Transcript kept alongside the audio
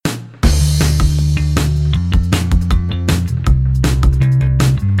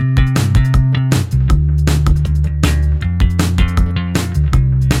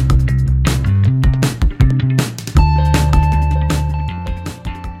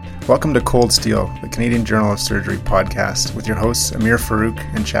Welcome to Cold Steel, the Canadian Journal of Surgery podcast, with your hosts Amir Farouk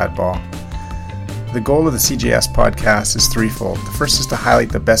and Chad Ball. The goal of the CJS podcast is threefold. The first is to highlight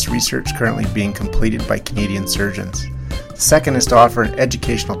the best research currently being completed by Canadian surgeons. The second is to offer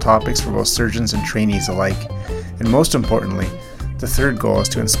educational topics for both surgeons and trainees alike. And most importantly, the third goal is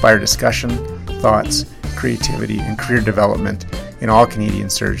to inspire discussion, thoughts, creativity, and career development in all Canadian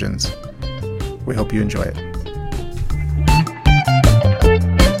surgeons. We hope you enjoy it.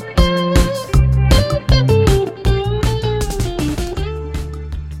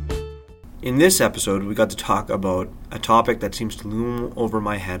 In this episode, we got to talk about a topic that seems to loom over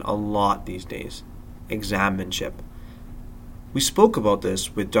my head a lot these days: exammanship. We spoke about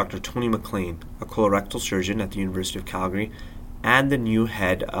this with Dr. Tony McLean, a colorectal surgeon at the University of Calgary and the new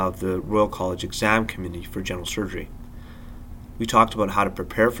head of the Royal College Exam Committee for General Surgery. We talked about how to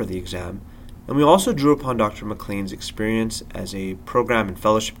prepare for the exam, and we also drew upon Dr. McLean's experience as a program and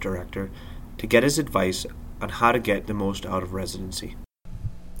fellowship director to get his advice on how to get the most out of residency.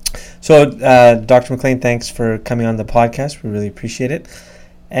 So, Dr. McLean, thanks for coming on the podcast. We really appreciate it.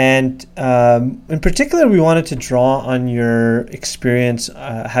 And in particular, we wanted to draw on your experience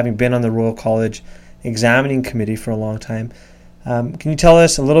having been on the Royal College Examining Committee for a long time. Can you tell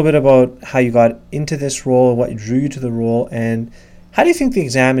us a little bit about how you got into this role, what drew you to the role, and how do you think the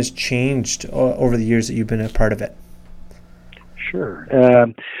exam has changed over the years that you've been a part of it? Sure.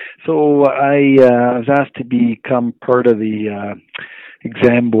 So I was asked to become part of the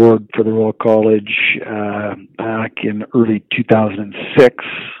exam board for the Royal College back in early 2006.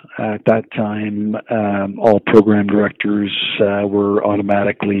 At that time, all program directors were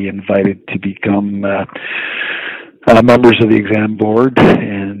automatically invited to become members of the exam board,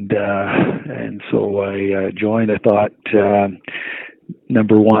 and so I joined. I thought,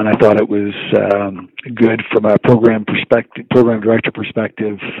 number one, I thought it was good from a program director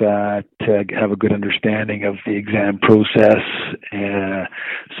perspective to have a good understanding of the exam process,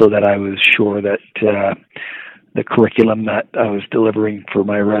 so that I was sure that the curriculum that I was delivering for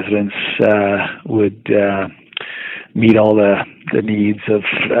my residents would meet all the needs of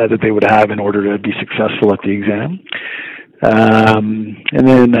that they would have in order to be successful at the exam. And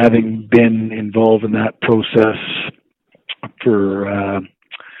then, having been involved in that process for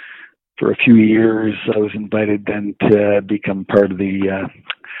a few years, I was invited then to become part of the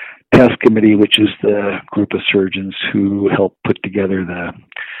test committee, which is the group of surgeons who help put together the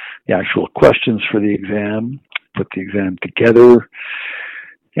actual questions for the exam, put the exam together.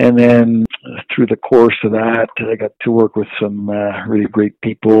 And then through the course of that, I got to work with some really great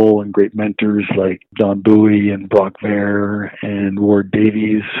people and great mentors like Don Bowie and Brock Vare and Ward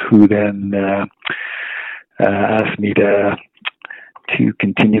Davies, who then asked me to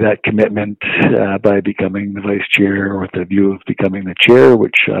continue that commitment by becoming the vice chair, with the view of becoming the chair,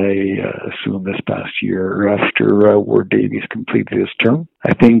 which I assumed this past year after Ward Davies completed his term.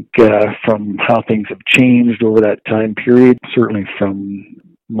 I think from how things have changed over that time period, certainly from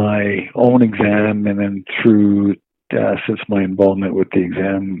my own exam and then through since my involvement with the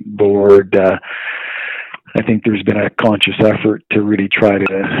exam board, I think there's been a conscious effort to really try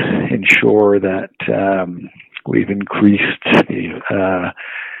to ensure that we've increased the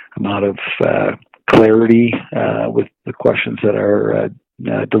amount of clarity with the questions that are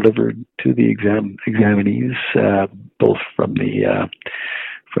delivered to the examinees, both from the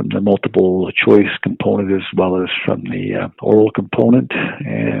multiple choice component as well as from the oral component.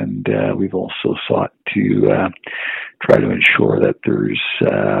 And we've also sought to try to ensure that there's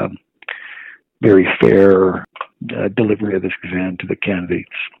very fair delivery of this exam to the candidates.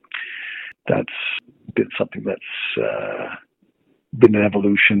 That's been something that's been an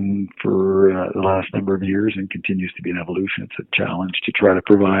evolution for the last number of years and continues to be an evolution. It's a challenge to try to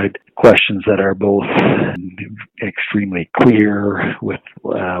provide questions that are both extremely clear with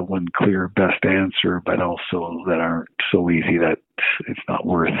one clear best answer, but also that aren't so easy that it's not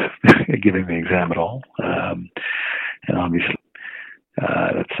worth giving the exam at all. And obviously,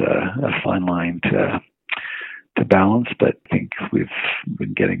 that's a fine line to balance, but I think we've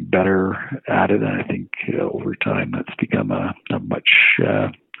been getting better at it, and I think over time that's become a much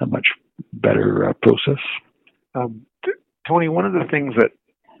better process. Tony, one of the things that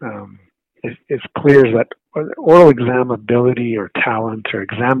is clear is that oral exam ability or talent or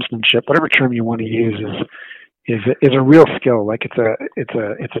examsmanship, whatever term you want to use, is a real skill. Like it's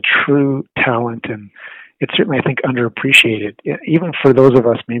a true talent, and it's certainly, I think, underappreciated, even for those of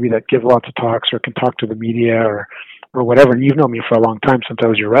us maybe that give lots of talks or can talk to the media or whatever. And you've known me for a long time, since I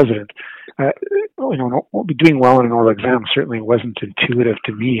was your resident. Doing well in an oral exam certainly wasn't intuitive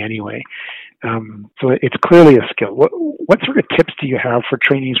to me anyway. So it's clearly a skill. What sort of tips do you have for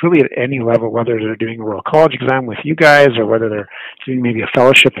trainees really at any level, whether they're doing a Royal College exam with you guys or whether they're doing maybe a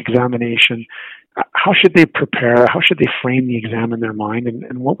fellowship examination? How should they prepare? How should they frame the exam in their mind?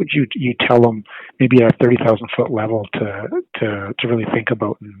 And what would you tell them maybe at a 30,000-foot level to really think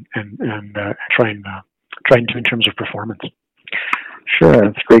about and try and do in terms of performance? Sure,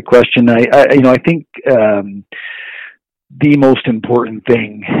 that's a great question. I think the most important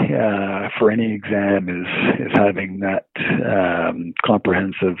thing for any exam is having that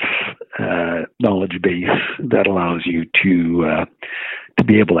comprehensive knowledge base that allows you to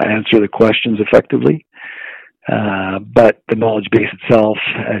be able to answer the questions effectively. But the knowledge base itself,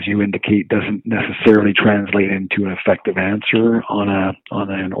 as you indicate, doesn't necessarily translate into an effective answer on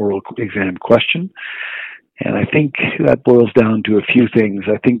an oral exam question. And I think that boils down to a few things.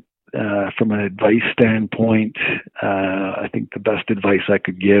 I think from an advice standpoint, I think the best advice I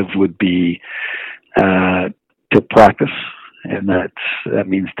could give would be to practice. And that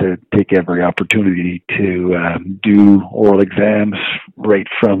means to take every opportunity to do oral exams right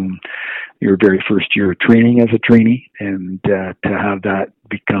from your very first year of training as a trainee, and to have that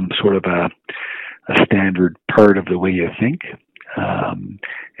become sort of a standard part of the way you think.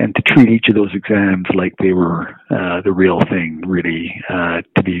 And to treat each of those exams like they were the real thing, really,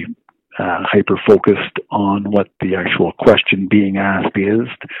 to be hyper-focused on what the actual question being asked is,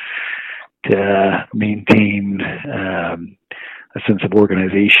 to maintain a sense of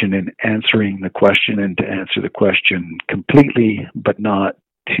organization in answering the question, and to answer the question completely, but not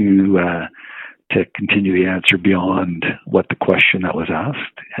to continue the answer beyond what the question that was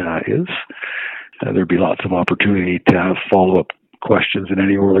asked is. There'd be lots of opportunity to have follow-up questions in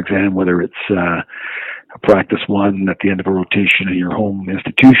any oral exam, whether it's a practice one at the end of a rotation in your home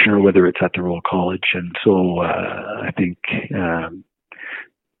institution or whether it's at the Royal College. And so I think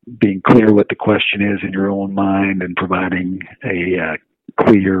being clear what the question is in your own mind and providing a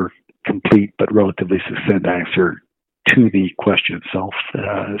clear, complete, but relatively succinct answer to the question itself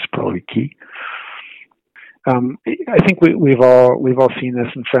is probably key. I think we've all seen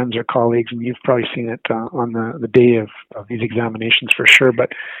this in friends or colleagues, and you've probably seen it on the day of these examinations for sure.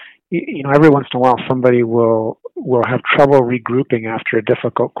 But every once in a while, somebody will have trouble regrouping after a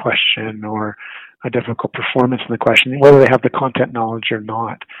difficult question or a difficult performance in the question, whether they have the content knowledge or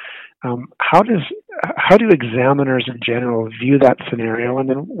not. How do examiners in general view that scenario, and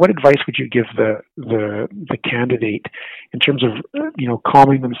then what advice would you give the candidate in terms of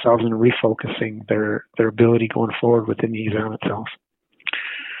calming themselves and refocusing their ability going forward within the exam itself?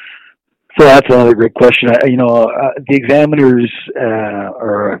 So that's another great question. The examiners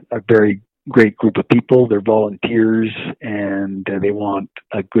are a very great group of people. They're volunteers, and they want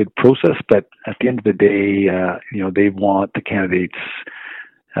a good process. But at the end of the day, they want the candidates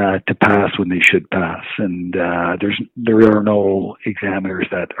to pass when they should pass, and there are no examiners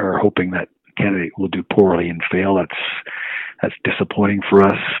that are hoping that candidate will do poorly and fail. That's disappointing for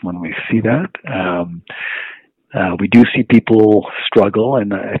us when we see that. We do see people struggle,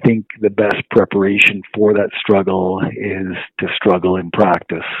 and I think the best preparation for that struggle is to struggle in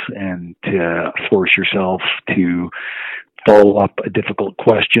practice and to force yourself to follow up a difficult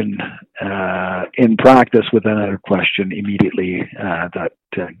question in practice with another question immediately that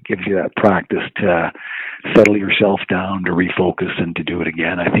gives you that practice to settle yourself down, to refocus, and to do it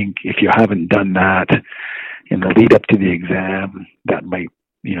again. I think if you haven't done that in the lead up to the exam, that might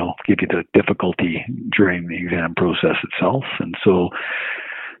give you the difficulty during the exam process itself. And so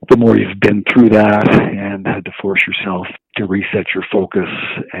the more you've been through that and had to force yourself to reset your focus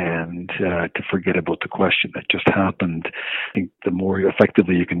and to forget about the question that just happened, I think the more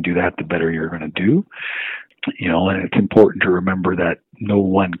effectively you can do that, the better you're going to do. And it's important to remember that no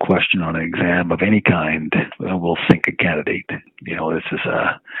one question on an exam of any kind will sink a candidate. This is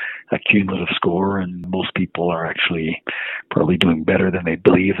a cumulative score, and most people are actually probably doing better than they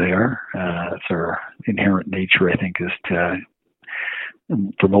believe they are. That's our inherent nature, I think,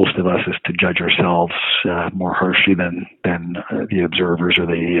 for most of us, is to judge ourselves more harshly than the observers or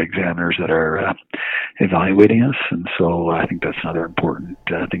the examiners that are evaluating us. And so I think that's another important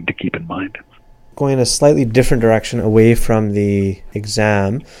thing to keep in mind. Going in a slightly different direction away from the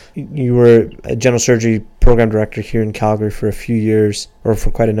exam, you were a general surgery program director here in Calgary for a few years, or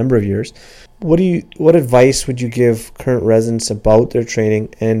for quite a number of years. What advice would you give current residents about their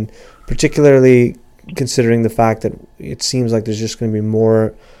training, and particularly considering the fact that it seems like there's just going to be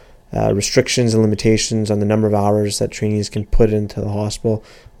more restrictions and limitations on the number of hours that trainees can put into the hospital?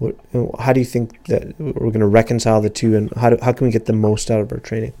 How do you think that we're going to reconcile the two, and how can we get the most out of our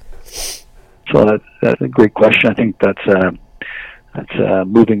training? So that's a great question. I think that's That's a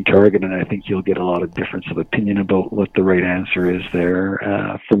moving target, and I think you'll get a lot of difference of opinion about what the right answer is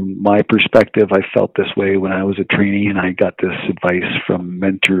there. From my perspective, I felt this way when I was a trainee, and I got this advice from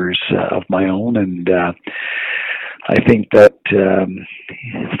mentors of my own, and I think that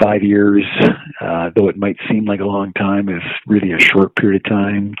 5 years, though it might seem like a long time, is really a short period of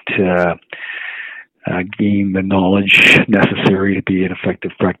time to gain the knowledge necessary to be an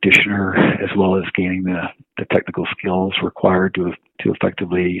effective practitioner, as well as gaining the technical skills required to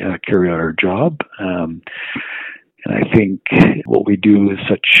effectively carry out our job. And I think what we do is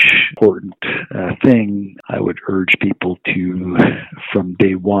such an important thing. I would urge people to, from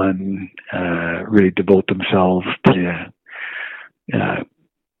day one, really devote themselves to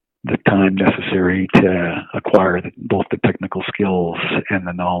the time necessary to acquire both the technical skills and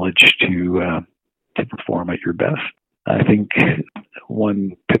the knowledge to perform at your best. I think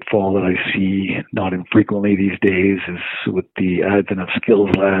one pitfall that I see not infrequently these days is with the advent of skills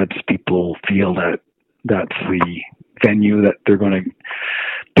labs, people feel that that's the venue that they're going to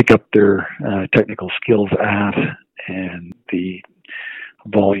pick up their technical skills at, and the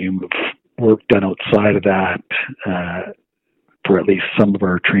volume of work done outside of that for at least some of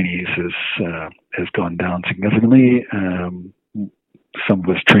our trainees has gone down significantly. Some of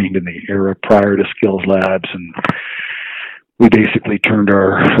us trained in the era prior to skills labs, and we basically turned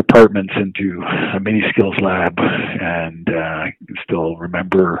our apartments into a mini skills lab, and I can still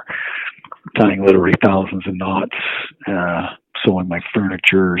remember tying literally thousands of knots, sewing my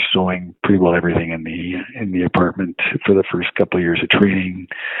furniture, sewing pretty well everything in the apartment for the first couple of years of training.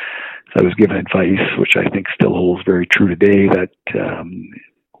 I was given advice, which I think still holds very true today, that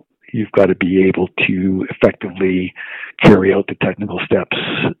you've got to be able to effectively carry out the technical steps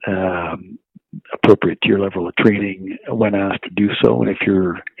appropriate to your level of training when asked to do so. And if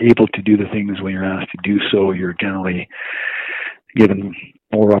you're able to do the things when you're asked to do so, you're generally given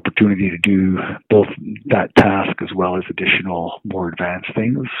more opportunity to do both that task as well as additional, more advanced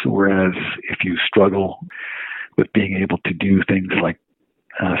things. Whereas if you struggle with being able to do things like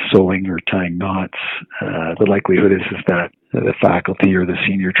sewing or tying knots, the likelihood is that the faculty or the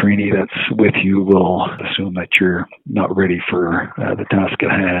senior trainee that's with you will assume that you're not ready for the task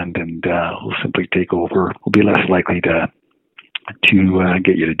at hand, and will simply take over, will be less likely to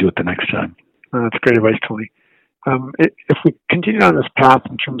get you to do it the next time. That's great advice, Tony. If we continue on this path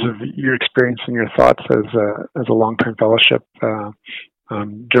in terms of your experience and your thoughts as a long-term fellowship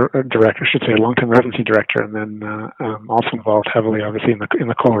director, I should say, a long-term residency director, and then also involved heavily, obviously, in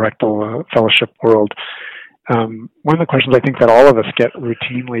the colorectal fellowship world. One of the questions I think that all of us get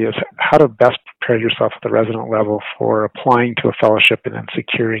routinely is how to best prepare yourself at the resident level for applying to a fellowship and then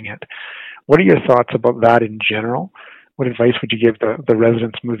securing it. What are your thoughts about that in general? What advice would you give the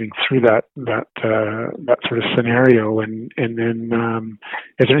residents moving through that sort of scenario? And then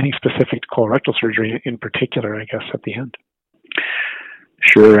is there anything specific to colorectal surgery in particular, I guess, at the end?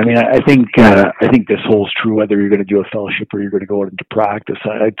 Sure. I mean, I think this holds true whether you're going to do a fellowship or you're going to go into practice.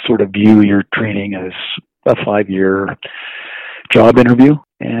 I'd sort of view your training as a 5-year job interview,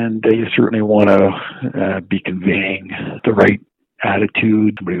 and you certainly want to be conveying the right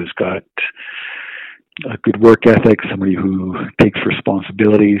attitude, somebody who's got a good work ethic, somebody who takes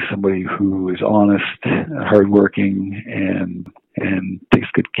responsibility, somebody who is honest, hardworking, and takes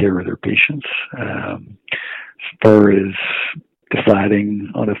good care of their patients. As far as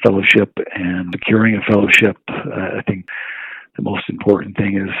deciding on a fellowship and securing a fellowship, I think the most important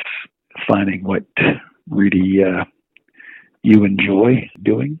thing is finding what really you enjoy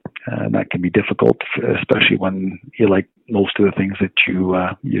doing. And that can be difficult, especially when you like most of the things that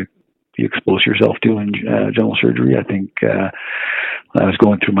you expose yourself to in general surgery. I think when I was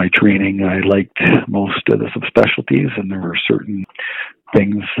going through my training, I liked most of the subspecialties, and there were certain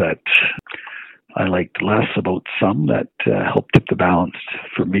things that I liked less about some that helped tip the balance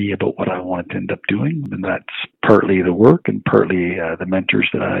for me about what I wanted to end up doing. And that's partly the work and partly the mentors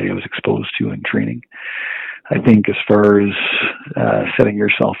that I was exposed to in training. I think as far as setting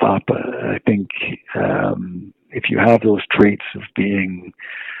yourself up, I think if you have those traits of being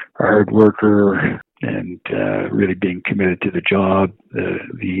a hard worker and really being committed to the job,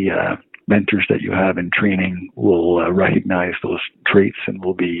 the mentors that you have in training will recognize those traits and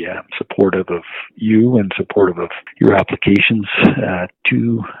will be supportive of you and supportive of your applications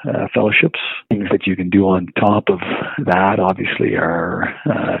to fellowships. Things that you can do on top of that, obviously, are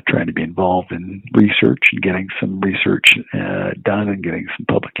trying to be involved in research and getting some research done and getting some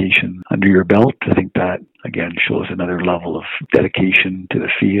publication under your belt. I think that again, shows another level of dedication to the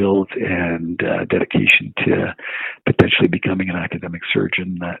field and dedication to potentially becoming an academic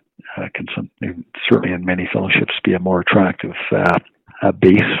surgeon that can certainly in many fellowships be a more attractive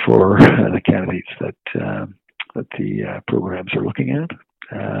base for the candidates that the programs are looking at.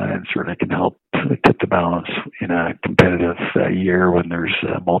 And certainly can help tip the balance in a competitive year when there's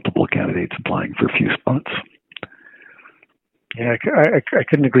multiple candidates applying for a few spots. Yeah, I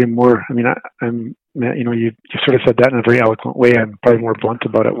couldn't agree more. I mean, I'm you sort of said that in a very eloquent way. I'm probably more blunt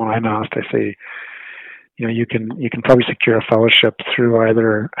about it when I'm asked. I say, you can probably secure a fellowship through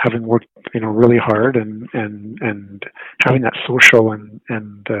either having worked really hard and having that social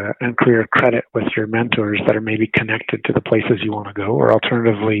and career credit with your mentors that are maybe connected to the places you want to go, or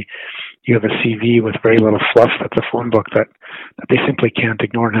alternatively, you have a CV with very little fluff that's a phone book that they simply can't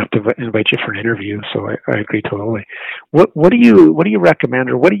ignore and have to invite you for an interview. So I agree totally. What do you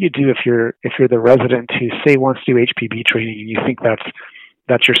recommend, or what do you do if you're the resident who say wants to do HPB training and you think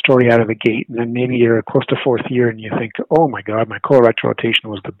that's your story out of the gate, and then maybe you're close to fourth year and you think, oh my God, my colorectal rotation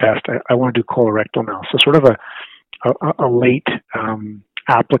was the best. I want to do colorectal now. So sort of a late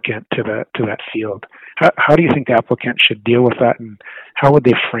applicant to that field. How do you think applicants should deal with that, and how would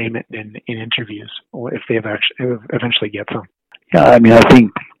they frame it in interviews if they eventually get some? Yeah, I mean, I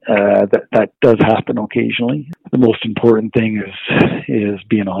think that does happen occasionally. The most important thing is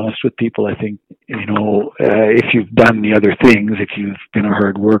being honest with people. I think, if you've done the other things, if you've been a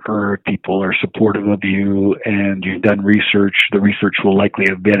hard worker, people are supportive of you, and you've done research, the research will likely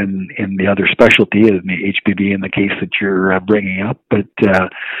have been in the other specialty, in the HPB, in the case that you're bringing up. But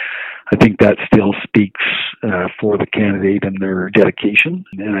I think that still speaks for the candidate and their dedication.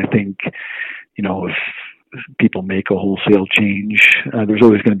 And I think, if people make a wholesale change, there's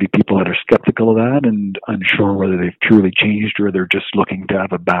always going to be people that are skeptical of that and unsure whether they've truly changed or they're just looking to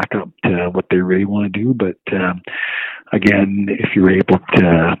have a backup to what they really want to do. But again, if you're able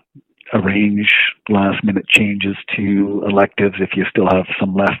to arrange last minute changes to electives, if you still have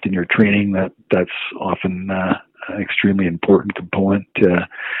some left in your training, that's often an extremely important component to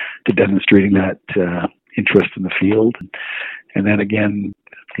demonstrating that interest in the field. And then again,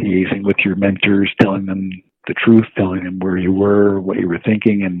 liaising with your mentors, telling them the truth, telling them where you were, what you were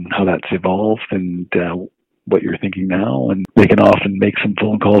thinking, and how that's evolved, and what you're thinking now. And they can often make some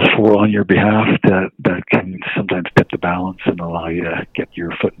phone calls on your behalf that can sometimes tip the balance and allow you to get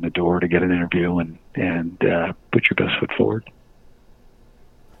your foot in the door to get an interview and put your best foot forward.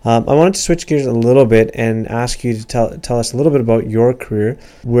 I wanted to switch gears a little bit and ask you to tell us a little bit about your career,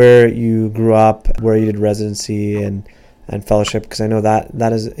 where you grew up, where you did residency and fellowship, because I know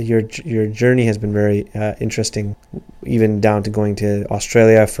that is your journey has been very interesting, even down to going to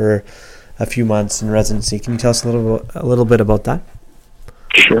Australia for a few months in residency. Can you tell us a little bit about that?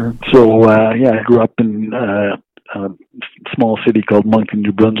 Sure. So I grew up in a small city called Moncton,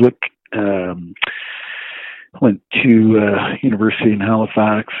 New Brunswick. Went to university in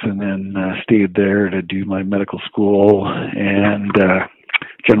Halifax, and then stayed there to do my medical school and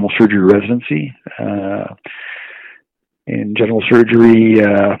general surgery residency. In general surgery,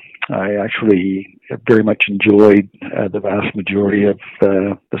 I actually very much enjoyed the vast majority of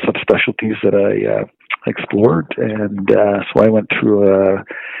the subspecialties that I explored, and so I went through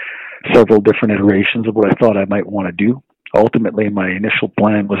several different iterations of what I thought I might want to do. Ultimately, my initial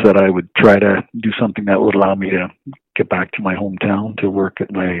plan was that I would try to do something that would allow me to get back to my hometown to work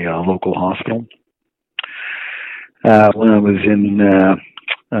at my local hospital. When I was in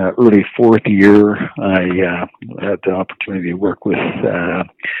early fourth year, I had the opportunity to work with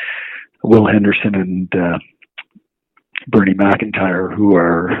Will Henderson and Bernie McIntyre, who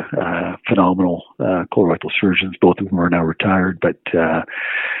are phenomenal colorectal surgeons. Both of them are now retired, but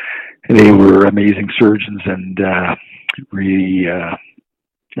they were amazing surgeons and really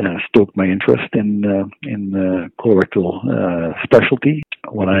stoked my interest in the colorectal specialty.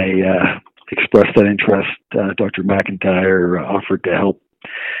 When I expressed that interest, Dr. McIntyre offered to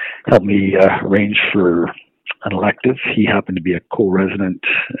help me arrange for an elective. He happened to be a co-resident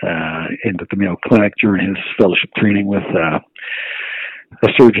in the Mayo Clinic during his fellowship training with a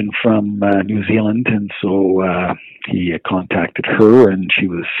surgeon from New Zealand, and so he contacted her, and she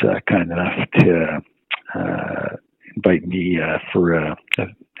was kind enough to invite me for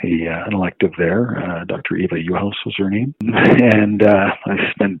an elective there. Dr. Eva Uhaus was her name. And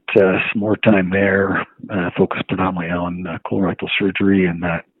I spent some more time there, focused predominantly on colorectal surgery, and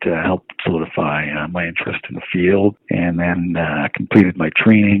that helped solidify my interest in the field. And then completed my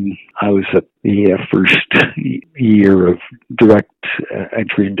training. I was at the first year of direct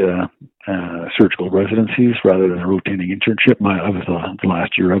entry into surgical residencies rather than a rotating internship. I was the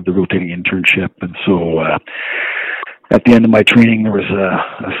last year of the rotating internship, and so at the end of my training, there was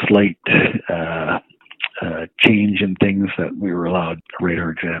a slight change in things that we were allowed to write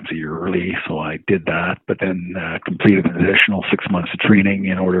our exams a year early, so I did that, but then completed an additional 6 months of training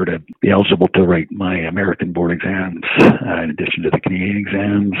in order to be eligible to write my American board exams in addition to the Canadian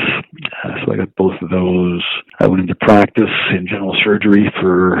exams. So I got both of those. I went into practice in general surgery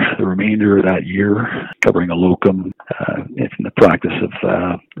for the remainder of that year, covering a locum in the practice of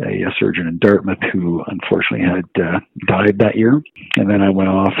a surgeon in Dartmouth who unfortunately had died that year. And then I went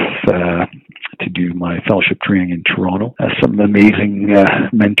off to do my fellowship training in Toronto. Some amazing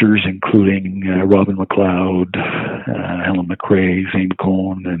mentors, including Robin McLeod, Helen McRae, Zane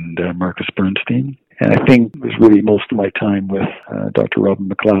Cohn, and Marcus Bernstein. And I think it was really most of my time with Dr. Robin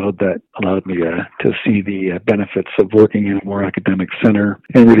McLeod that allowed me to see the benefits of working in a more academic center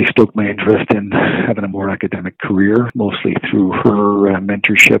and really stoked my interest in having a more academic career. Mostly through her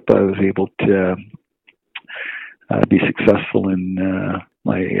mentorship, I was able to be successful in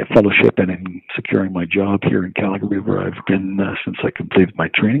my fellowship and in securing my job here in Calgary, where I've been since I completed my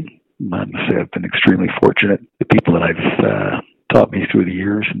training. I must say I've been extremely fortunate. The people that I've taught me through the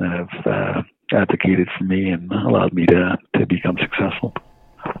years and that have advocated for me and allowed me to become successful.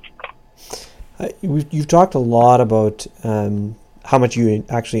 You've talked a lot about how much you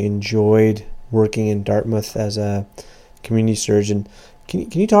actually enjoyed working in Dartmouth as a community surgeon.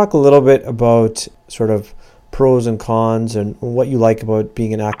 Can you talk a little bit about sort of pros and cons and what you like about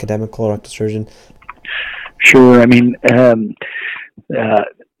being an academic colorectal surgeon? Sure. I mean,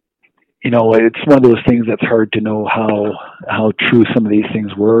 it's one of those things that's hard to know how true some of these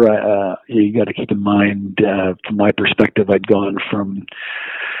things were. You got to keep in mind, from my perspective, I'd gone from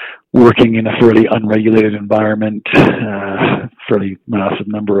working in a fairly unregulated environment, fairly massive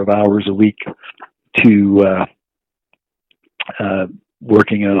number of hours a week, to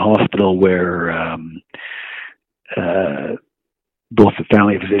working in a hospital where both the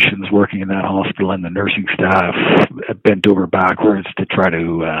family physicians working in that hospital and the nursing staff bent over backwards to try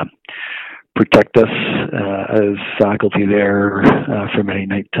to protect us as faculty there from any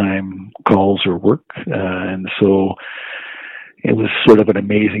nighttime calls or work. And so it was sort of an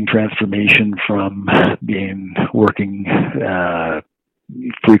amazing transformation from working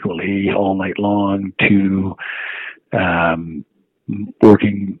frequently all night long to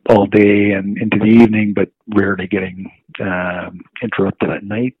working all day and into the evening, but rarely getting interrupted at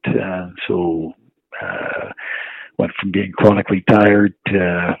night. So went from being chronically tired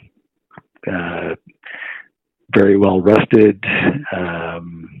to very well rested.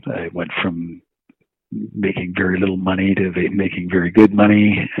 I went from making very little money to making very good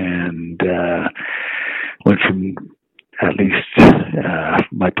money, and went from, at least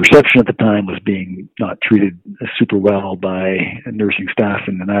my perception at the time, was being not treated super well by nursing staff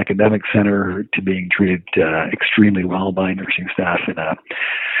in an academic center to being treated extremely well by nursing staff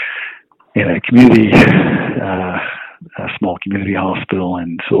in a community, a small community hospital.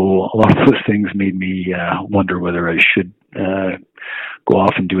 And so a lot of those things made me wonder whether I should go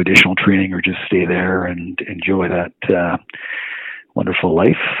off and do additional training or just stay there and enjoy that wonderful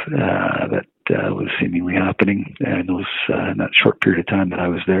life that was seemingly happening in that short period of time that I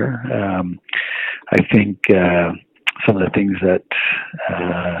was there. I think some of the things that,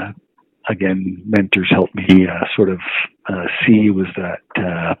 again, mentors helped me sort of see was that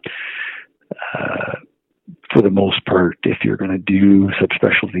for the most part, if you're going to do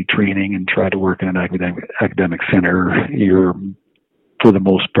subspecialty training and try to work in an academic center, you're, for the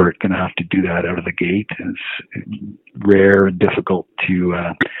most part, going to have to do that out of the gate. It's rare and difficult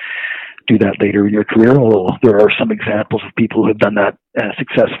to do that later in your career, although there are some examples of people who have done that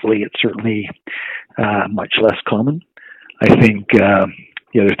successfully. It's certainly much less common. I think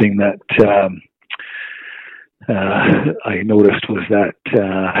the other thing that I noticed was that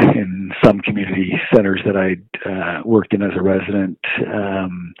in some community centers that I'd worked in as a resident,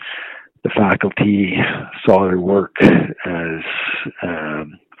 the faculty saw their work as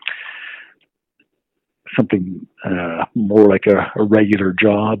something more like a regular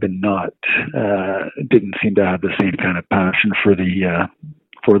job, and not didn't seem to have the same kind of passion for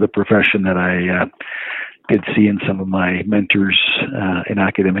the profession that I did see in some of my mentors in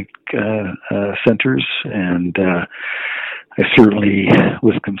academic centers. And I certainly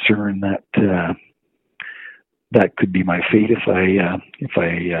was concerned that that could be my fate if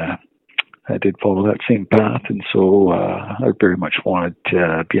I did follow that same path. And so I very much wanted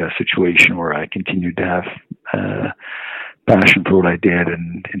to be in a situation where I continued to have passion for what I did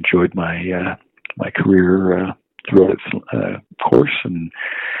and enjoyed my career throughout its course. And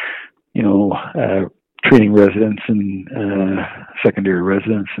Training residents and secondary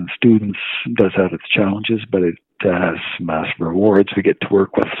residents and students does have its challenges, but it has massive rewards. We get to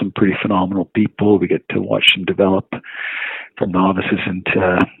work with some pretty phenomenal people. We get to watch them develop from novices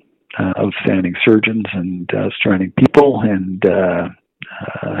into outstanding surgeons and outstanding people, and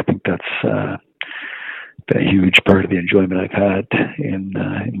I think that's been a huge part of the enjoyment I've had in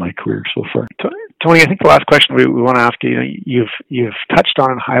my career so far. Tony, I think the last question we want to ask you, you've touched on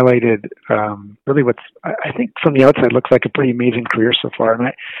and highlighted really what's, I think from the outside looks like a pretty amazing career so far,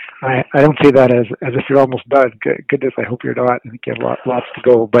 and I don't say that as if you're almost done. Goodness, I hope you're not. I think you have lots to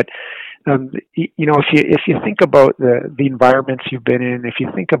go, but if you think about the environments you've been in, if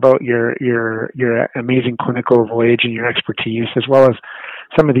you think about your amazing clinical voyage and your expertise, as well as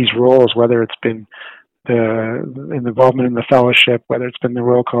some of these roles, whether it's been the involvement in the fellowship, whether it's been the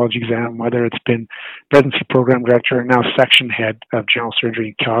Royal College exam, whether it's been residency program director, and now section head of general surgery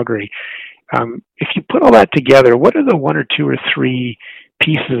in Calgary. If you put all that together, what are the one or two or three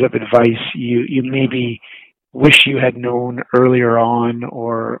pieces of advice you maybe wish you had known earlier on,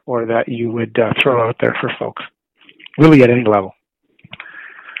 or that you would throw out there for folks, really at any level?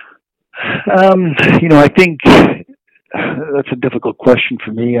 I think that's a difficult question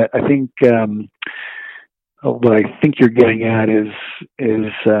for me. I think what I think you're getting at is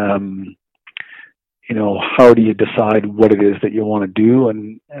how do you decide what it is that you want to do?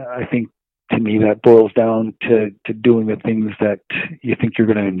 And I think to me that boils down to doing the things that you think you're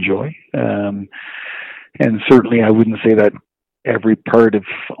going to enjoy. And certainly I wouldn't say that every part of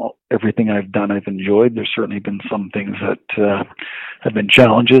everything I've done I've enjoyed. There's certainly been some things that have been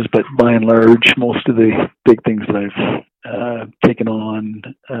challenges, but by and large, most of the big things that I've taken on,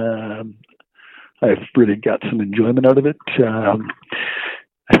 I've really got some enjoyment out of it. I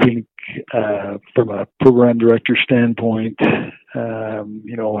think from a program director standpoint,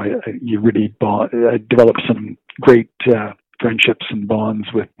 you really developed some great friendships and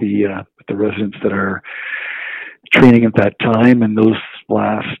bonds with the residents that are training at that time, and those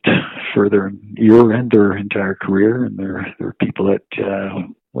last for their year and their entire career. And they're people that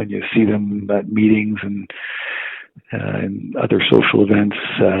when you see them at meetings and other social events,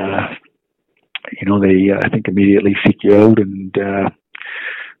 they I think immediately seek you out and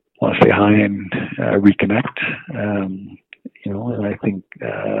want to say hi and reconnect. And I think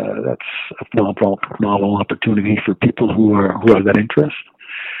that's a phenomenal opportunity for people who have that interest.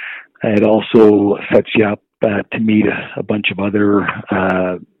 It also sets you up to meet a bunch of other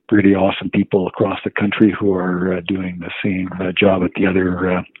really awesome people across the country who are doing the same job at the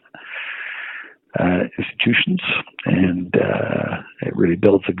other institutions, and it really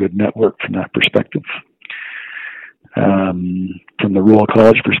builds a good network from that perspective. From the Royal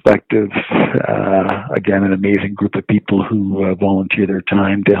College perspective, again, an amazing group of people who volunteer their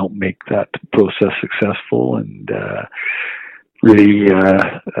time to help make that process successful, and really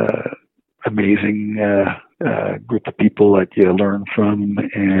amazing group of people that you learn from,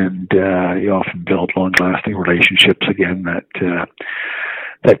 and you often build long-lasting relationships again that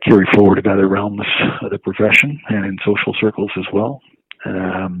carry forward in other realms of the profession and in social circles as well.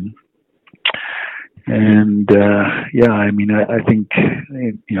 I think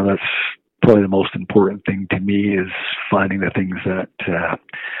that's probably the most important thing to me, is finding the things that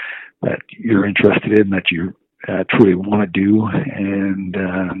you're interested in, that you truly want to do, and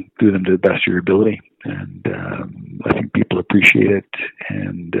do them to the best of your ability. And I think people appreciate it,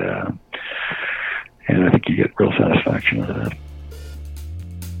 and I think you get real satisfaction out of that.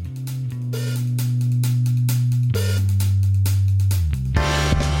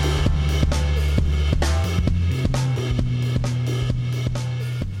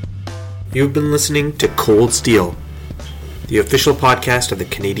 You've been listening to Cold Steel, the official podcast of the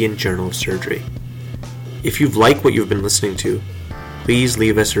Canadian Journal of Surgery. If you've liked what you've been listening to, please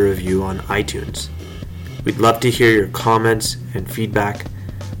leave us a review on iTunes. We'd love to hear your comments and feedback,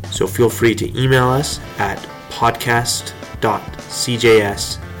 so feel free to email us at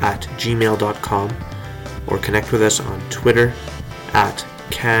podcast.cjs@gmail.com or connect with us on Twitter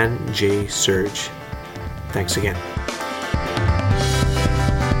 @CanJSurge. Thanks again.